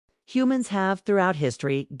humans have, throughout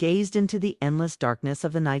history, gazed into the endless darkness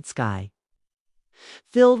of the night sky,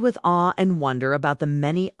 filled with awe and wonder about the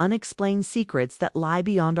many unexplained secrets that lie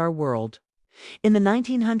beyond our world. In the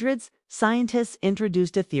 1900s, scientists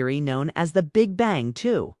introduced a theory known as the Big Bang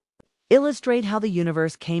to illustrate how the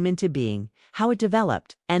universe came into being, how it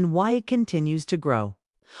developed, and why it continues to grow.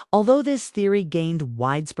 Although this theory gained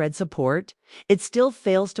widespread support, it still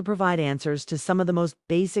fails to provide answers to some of the most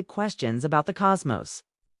basic questions about the cosmos.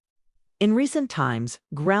 In recent times,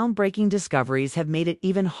 groundbreaking discoveries have made it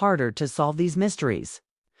even harder to solve these mysteries.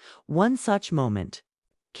 One such moment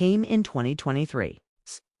came in 2023,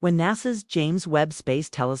 when NASA's James Webb Space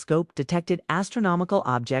Telescope detected astronomical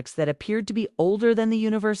objects that appeared to be older than the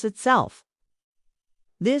universe itself.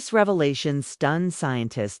 This revelation stunned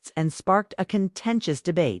scientists and sparked a contentious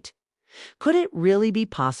debate. Could it really be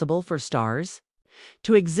possible for stars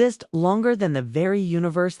to exist longer than the very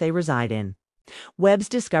universe they reside in? Webb's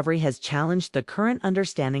discovery has challenged the current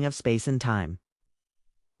understanding of space and time,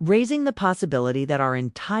 raising the possibility that our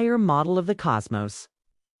entire model of the cosmos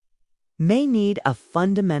may need a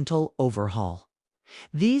fundamental overhaul.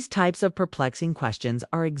 These types of perplexing questions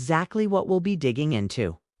are exactly what we'll be digging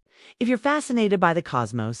into. If you're fascinated by the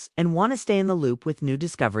cosmos and want to stay in the loop with new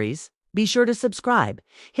discoveries, be sure to subscribe,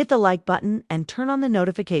 hit the like button, and turn on the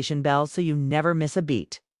notification bell so you never miss a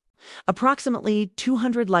beat. Approximately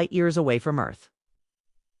 200 light-years away from Earth,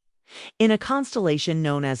 in a constellation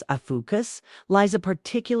known as Ophiuchus, lies a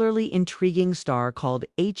particularly intriguing star called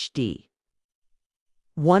HD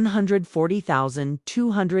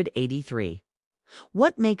 140,283.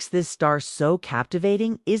 What makes this star so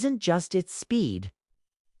captivating isn't just its speed,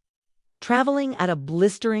 traveling at a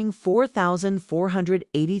blistering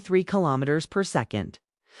 4,483 kilometers per second,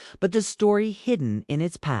 but the story hidden in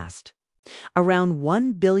its past. Around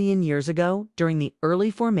 1 billion years ago, during the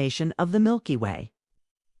early formation of the Milky Way,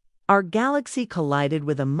 our galaxy collided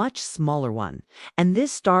with a much smaller one, and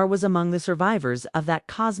this star was among the survivors of that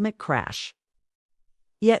cosmic crash.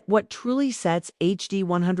 Yet what truly sets HD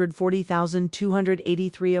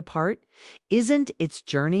 140,283 apart isn't its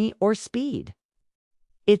journey or speed.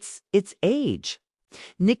 It's its age.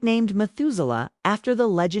 Nicknamed Methuselah after the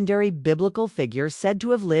legendary biblical figure said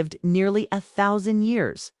to have lived nearly 1,000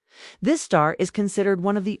 years, this star is considered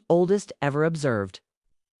one of the oldest ever observed.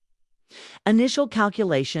 Initial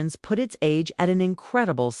calculations put its age at an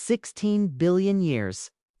incredible 16 billion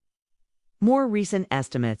years. More recent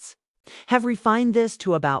estimates have refined this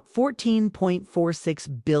to about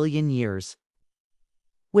 14.46 billion years,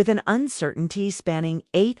 with an uncertainty spanning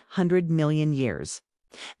 800 million years.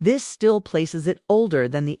 This still places it older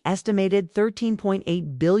than the estimated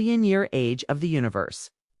 13.8 billion year age of the universe,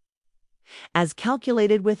 as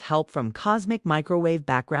calculated with help from cosmic microwave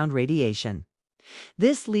background radiation.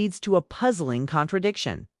 This leads to a puzzling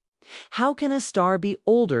contradiction. How can a star be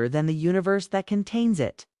older than the universe that contains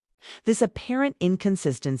it? This apparent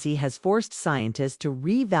inconsistency has forced scientists to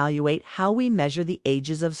reevaluate how we measure the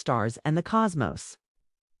ages of stars and the cosmos,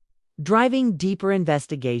 driving deeper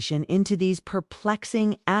investigation into these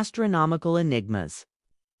perplexing astronomical enigmas.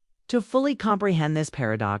 To fully comprehend this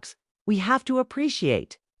paradox, we have to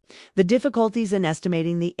appreciate the difficulties in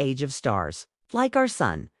estimating the age of stars. Like our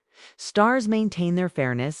Sun, stars maintain their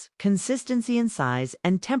fairness, consistency in size,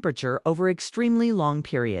 and temperature over extremely long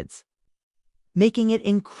periods, making it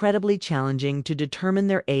incredibly challenging to determine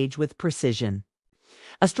their age with precision.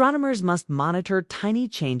 Astronomers must monitor tiny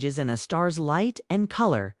changes in a star's light and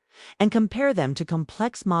color and compare them to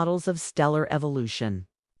complex models of stellar evolution.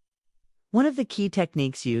 One of the key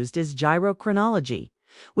techniques used is gyrochronology,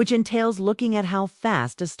 which entails looking at how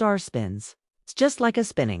fast a star spins. It's just like a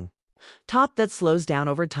spinning top that slows down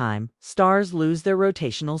over time. Stars lose their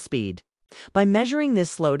rotational speed. By measuring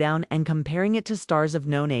this slowdown and comparing it to stars of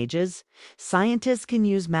known ages, scientists can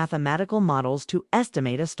use mathematical models to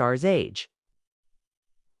estimate a star's age.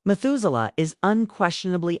 Methuselah is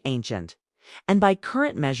unquestionably ancient, and by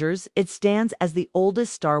current measures, it stands as the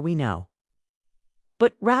oldest star we know.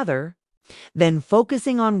 But rather than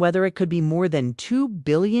focusing on whether it could be more than 2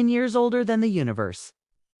 billion years older than the universe,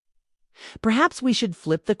 perhaps we should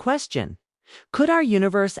flip the question. Could our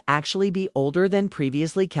universe actually be older than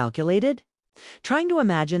previously calculated? Trying to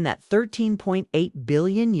imagine that 13.8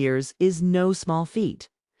 billion years is no small feat.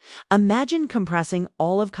 Imagine compressing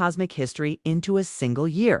all of cosmic history into a single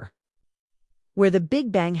year, where the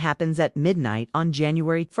Big Bang happens at midnight on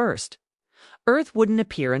January 1st. Earth wouldn't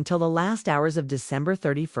appear until the last hours of December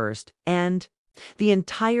 31st, and the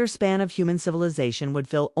entire span of human civilization would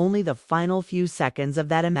fill only the final few seconds of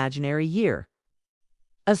that imaginary year.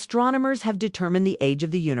 Astronomers have determined the age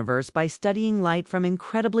of the universe by studying light from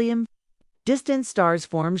incredibly Distant stars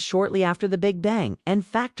form shortly after the Big Bang and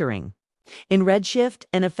factoring. In redshift,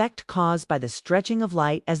 an effect caused by the stretching of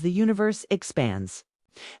light as the universe expands.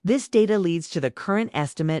 This data leads to the current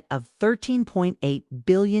estimate of 13.8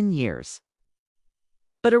 billion years.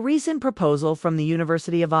 But a recent proposal from the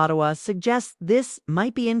University of Ottawa suggests this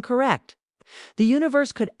might be incorrect. The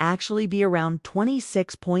universe could actually be around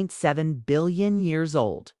 26.7 billion years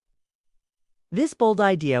old. This bold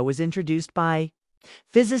idea was introduced by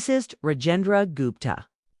physicist Rajendra Gupta,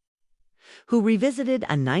 who revisited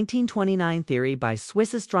a 1929 theory by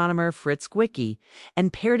Swiss astronomer Fritz Zwicky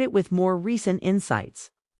and paired it with more recent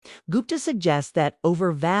insights. Gupta suggests that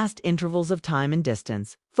over vast intervals of time and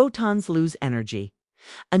distance, photons lose energy,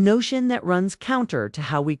 a notion that runs counter to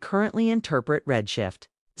how we currently interpret redshift.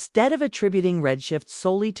 Instead of attributing redshift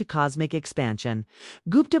solely to cosmic expansion,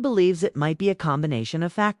 Gupta believes it might be a combination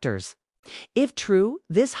of factors. If true,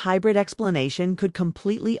 this hybrid explanation could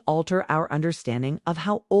completely alter our understanding of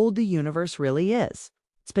how old the universe really is.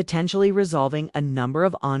 It's potentially resolving a number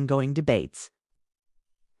of ongoing debates,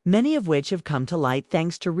 many of which have come to light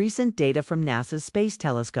thanks to recent data from NASA's space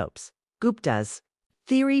telescopes. Gupta's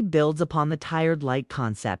theory builds upon the tired light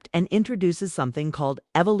concept and introduces something called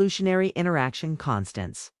evolutionary interaction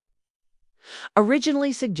constants.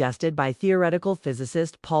 Originally suggested by theoretical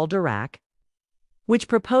physicist Paul Dirac, which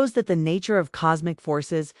proposed that the nature of cosmic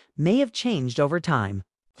forces may have changed over time.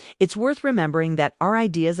 It's worth remembering that our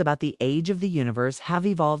ideas about the age of the universe have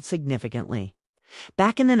evolved significantly.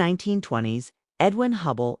 Back in the 1920s, Edwin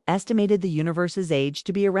Hubble estimated the universe's age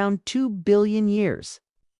to be around 2 billion years.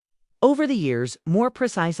 Over the years, more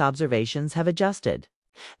precise observations have adjusted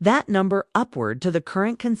that number upward to the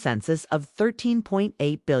current consensus of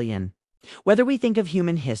 13.8 billion. Whether we think of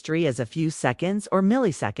human history as a few seconds or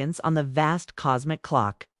milliseconds on the vast cosmic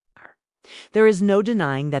clock, there is no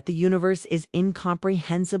denying that the universe is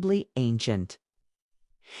incomprehensibly ancient,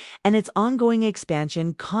 and its ongoing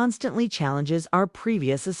expansion constantly challenges our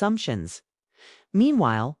previous assumptions.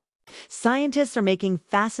 Meanwhile, scientists are making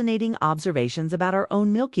fascinating observations about our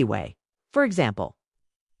own Milky Way. For example,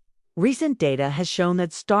 recent data has shown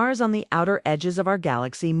that stars on the outer edges of our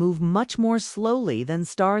galaxy move much more slowly than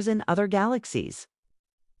stars in other galaxies.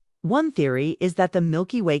 One theory is that the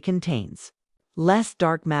Milky Way contains less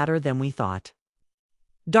dark matter than we thought.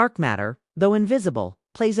 Dark matter, though invisible,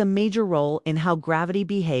 plays a major role in how gravity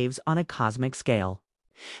behaves on a cosmic scale.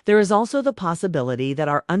 There is also the possibility that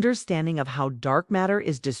our understanding of how dark matter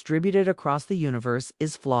is distributed across the universe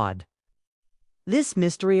is flawed. This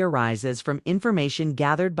mystery arises from information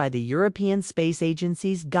gathered by the European Space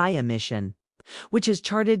Agency's Gaia mission, which has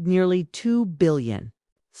charted nearly 2 billion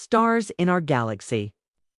stars in our galaxy.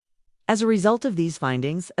 As a result of these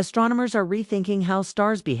findings, astronomers are rethinking how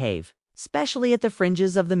stars behave, especially at the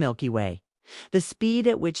fringes of the Milky Way. The speed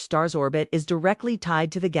at which stars orbit is directly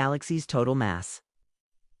tied to the galaxy's total mass.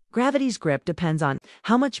 Gravity's grip depends on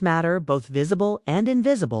how much matter, both visible and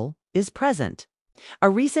invisible, is present. A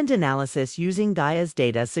recent analysis using Gaia's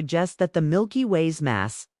data suggests that the Milky Way's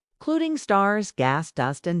mass, including stars, gas,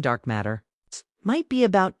 dust, and dark matter, might be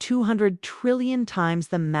about 200 trillion times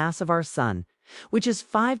the mass of our Sun, which is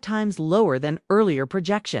 5 times lower than earlier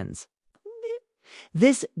projections.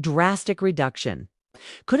 This drastic reduction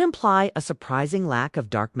could imply a surprising lack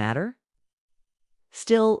of dark matter.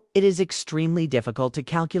 Still, it is extremely difficult to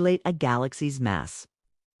calculate a galaxy's mass,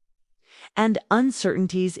 and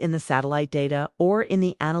uncertainties in the satellite data or in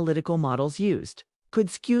the analytical models used could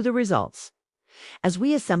skew the results. As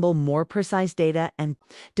we assemble more precise data and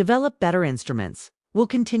develop better instruments, we'll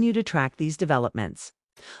continue to track these developments.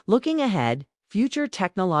 Looking ahead, future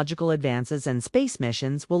technological advances and space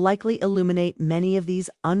missions will likely illuminate many of these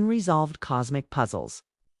unresolved cosmic puzzles.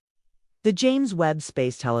 The James Webb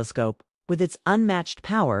Space Telescope, with its unmatched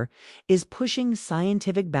power, is pushing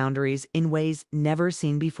scientific boundaries in ways never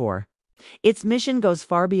seen before. Its mission goes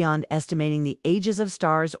far beyond estimating the ages of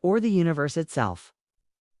stars or the universe itself.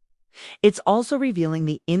 It's also revealing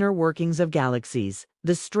the inner workings of galaxies,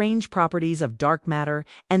 the strange properties of dark matter,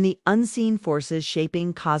 and the unseen forces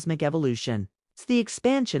shaping cosmic evolution. The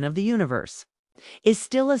expansion of the universe is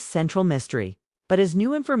still a central mystery, but as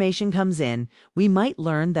new information comes in, we might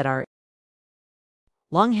learn that our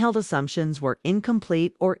long-held assumptions were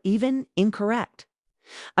incomplete or even incorrect.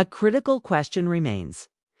 A critical question remains: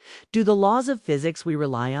 do the laws of physics we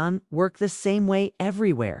rely on work the same way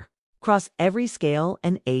everywhere, across every scale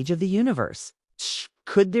and age of the universe?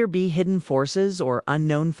 Could there be hidden forces or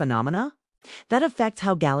unknown phenomena that affect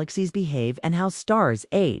how galaxies behave and how stars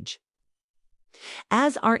age?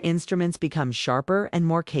 As our instruments become sharper and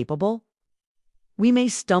more capable, we may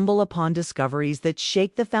stumble upon discoveries that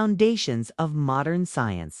shake the foundations of modern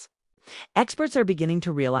science. Experts are beginning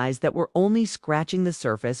to realize that we're only scratching the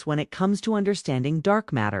surface when it comes to understanding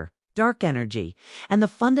dark matter, dark energy, and the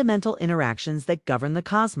fundamental interactions that govern the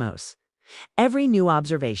cosmos. Every new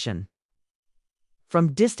observation,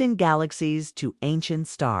 from distant galaxies to ancient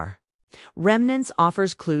star remnants,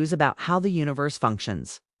 offers clues about how the universe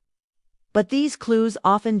functions. But these clues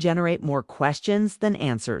often generate more questions than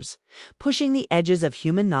answers, pushing the edges of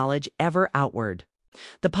human knowledge ever outward.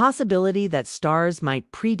 The possibility that stars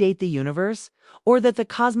might predate the universe, or that the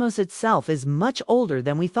cosmos itself is much older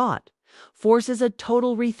than we thought, forces a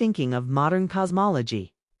total rethinking of modern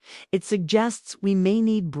cosmology. It suggests we may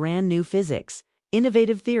need brand new physics,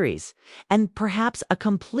 innovative theories, and perhaps a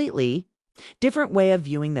completely different way of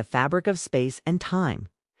viewing the fabric of space and time.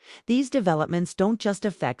 These developments don't just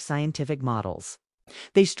affect scientific models.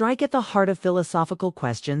 They strike at the heart of philosophical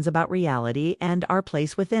questions about reality and our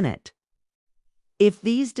place within it. If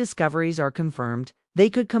these discoveries are confirmed, they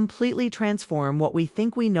could completely transform what we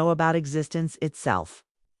think we know about existence itself.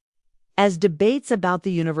 As debates about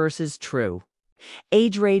the universe's true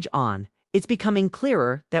age rage on, it's becoming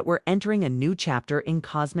clearer that we're entering a new chapter in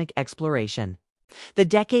cosmic exploration. The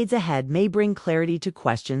decades ahead may bring clarity to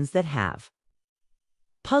questions that have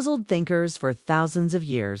puzzled thinkers for thousands of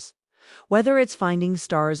years. Whether it's finding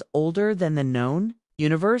stars older than the known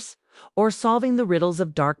universe or solving the riddles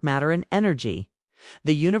of dark matter and energy,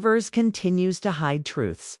 the universe continues to hide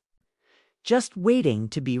truths, just waiting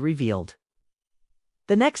to be revealed.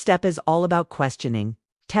 The next step is all about questioning,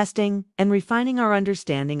 testing, and refining our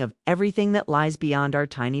understanding of everything that lies beyond our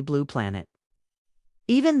tiny blue planet.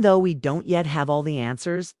 Even though we don't yet have all the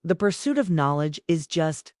answers, the pursuit of knowledge is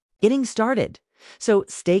just getting started. So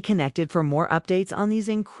stay connected for more updates on these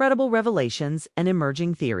incredible revelations and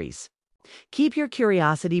emerging theories. Keep your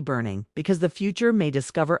curiosity burning, because the future may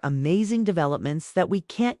discover amazing developments that we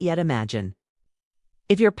can't yet imagine.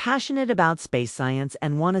 If you're passionate about space science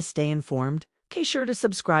and want to stay informed, be sure to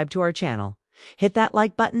subscribe to our channel. Hit that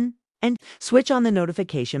like button and switch on the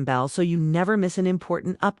notification bell so you never miss an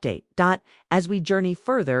important update. As we journey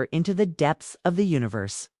further into the depths of the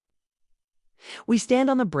universe, we stand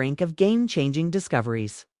on the brink of game-changing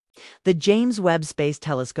discoveries. The James Webb Space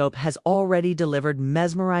Telescope has already delivered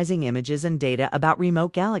mesmerizing images and data about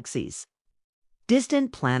remote galaxies,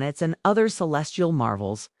 distant planets, and other celestial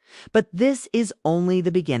marvels. But this is only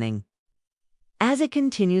the beginning. As it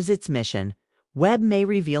continues its mission, Webb may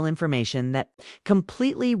reveal information that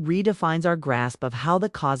completely redefines our grasp of how the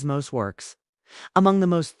cosmos works. Among the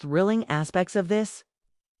most thrilling aspects of this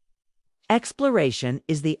exploration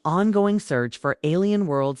is the ongoing search for alien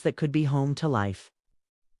worlds that could be home to life.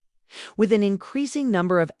 With an increasing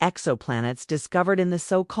number of exoplanets discovered in the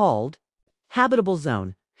so-called habitable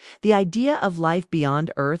zone, the idea of life beyond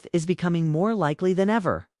Earth is becoming more likely than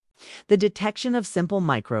ever. The detection of simple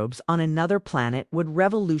microbes on another planet would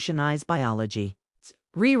revolutionize biology,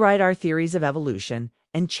 rewrite our theories of evolution,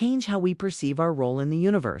 and change how we perceive our role in the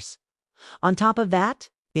universe. On top of that,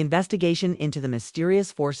 the investigation into the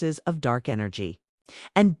mysterious forces of dark energy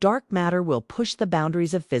and dark matter will push the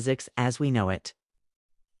boundaries of physics as we know it.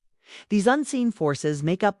 These unseen forces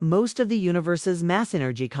make up most of the universe's mass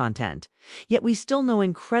energy content, yet we still know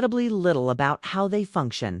incredibly little about how they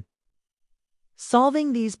function.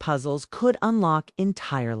 Solving these puzzles could unlock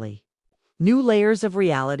entirely new layers of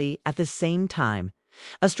reality. At the same time,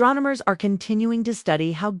 astronomers are continuing to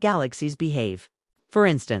study how galaxies behave. For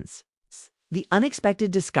instance, the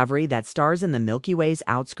unexpected discovery that stars in the Milky Way's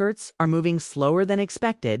outskirts are moving slower than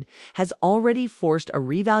expected has already forced a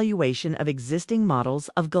revaluation of existing models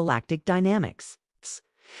of galactic dynamics.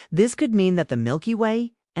 This could mean that the Milky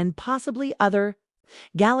Way, and possibly other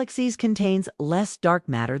galaxies, contains less dark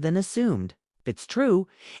matter than assumed. If it's true,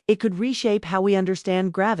 it could reshape how we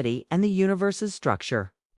understand gravity and the universe's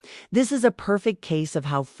structure. This is a perfect case of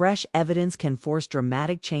how fresh evidence can force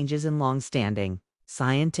dramatic changes in long-standing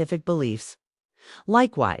scientific beliefs.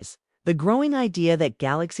 Likewise, the growing idea that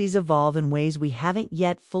galaxies evolve in ways we haven't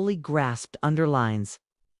yet fully grasped underlines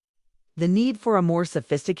the need for a more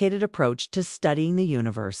sophisticated approach to studying the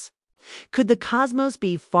universe. Could the cosmos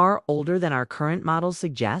be far older than our current models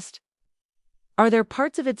suggest? Are there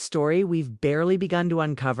parts of its story we've barely begun to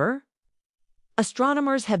uncover?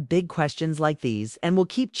 Astronomers have big questions like these and will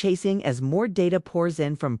keep chasing as more data pours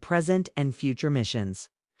in from present and future missions.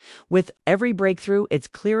 With every breakthrough, it's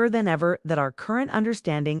clearer than ever that our current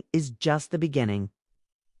understanding is just the beginning.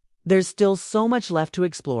 There's still so much left to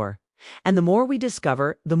explore, and the more we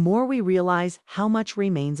discover, the more we realize how much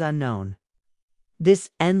remains unknown. This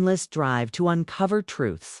endless drive to uncover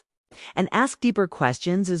truths and ask deeper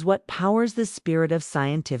questions is what powers the spirit of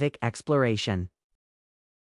scientific exploration.